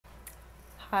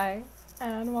Hi,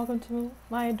 and welcome to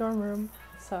my dorm room.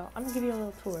 So I'm gonna give you a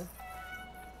little tour.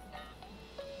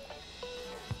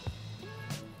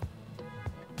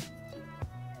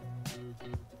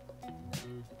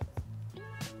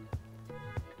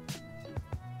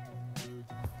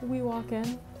 We walk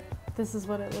in, this is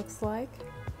what it looks like.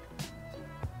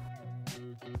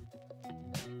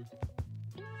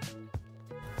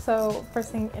 So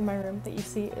first thing in my room that you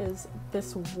see is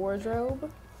this wardrobe.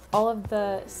 All of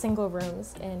the single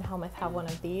rooms in Hellmuth have one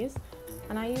of these,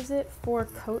 and I use it for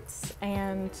coats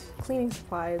and cleaning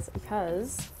supplies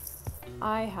because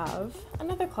I have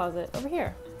another closet over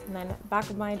here. And then back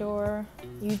of my door,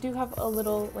 you do have a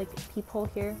little like peephole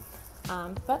here,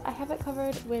 but I have it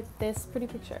covered with this pretty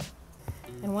picture.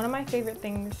 And one of my favorite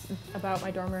things about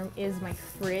my dorm room is my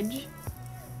fridge.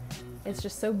 It's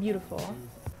just so beautiful.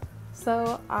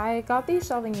 So I got these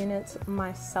shelving units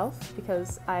myself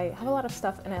because I have a lot of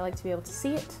stuff and I like to be able to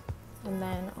see it. And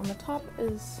then on the top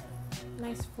is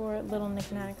nice for little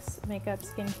knickknacks, makeup,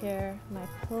 skincare, my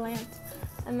plant.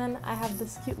 And then I have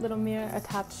this cute little mirror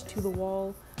attached to the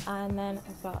wall. And then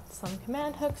I've got some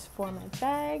command hooks for my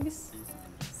bags.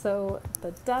 So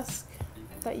the desk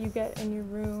that you get in your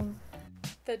room.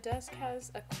 The desk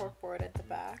has a corkboard at the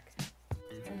back.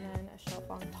 And then a shelf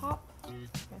on top,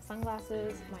 my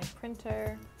sunglasses, my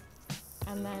printer,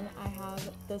 and then I have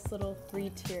this little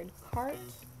 3-tiered cart,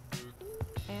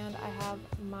 and I have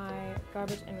my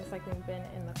garbage and recycling bin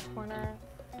in the corner,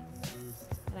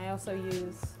 and I also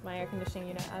use my air conditioning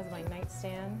unit as my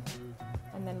nightstand,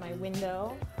 and then my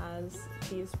window has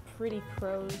these pretty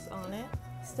crows on it,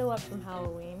 still up from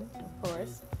Halloween, of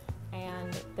course,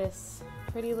 and this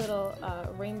pretty little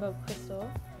rainbow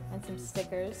crystal and some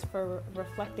stickers for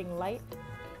reflecting light.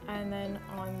 And then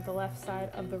on the left side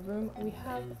of the room we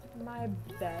have my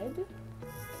bed.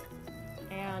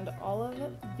 And all of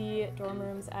the dorm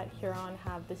rooms at Huron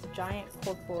have this giant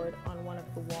corkboard on one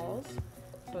of the walls,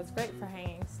 so it's great for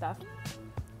hanging stuff.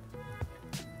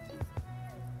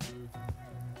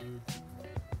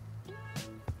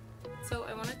 So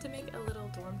I wanted to make a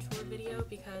little dorm tour video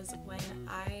because when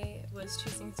I was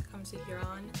choosing to come to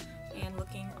Huron and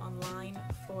looking online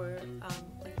for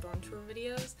like dorm tour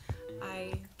videos,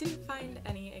 I didn't find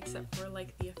any except for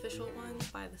like the official ones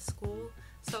by the school.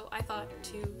 So I thought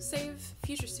to save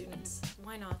future students,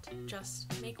 why not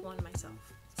just make one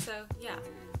myself? So yeah,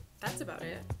 that's about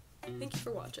it. Thank you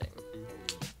for watching.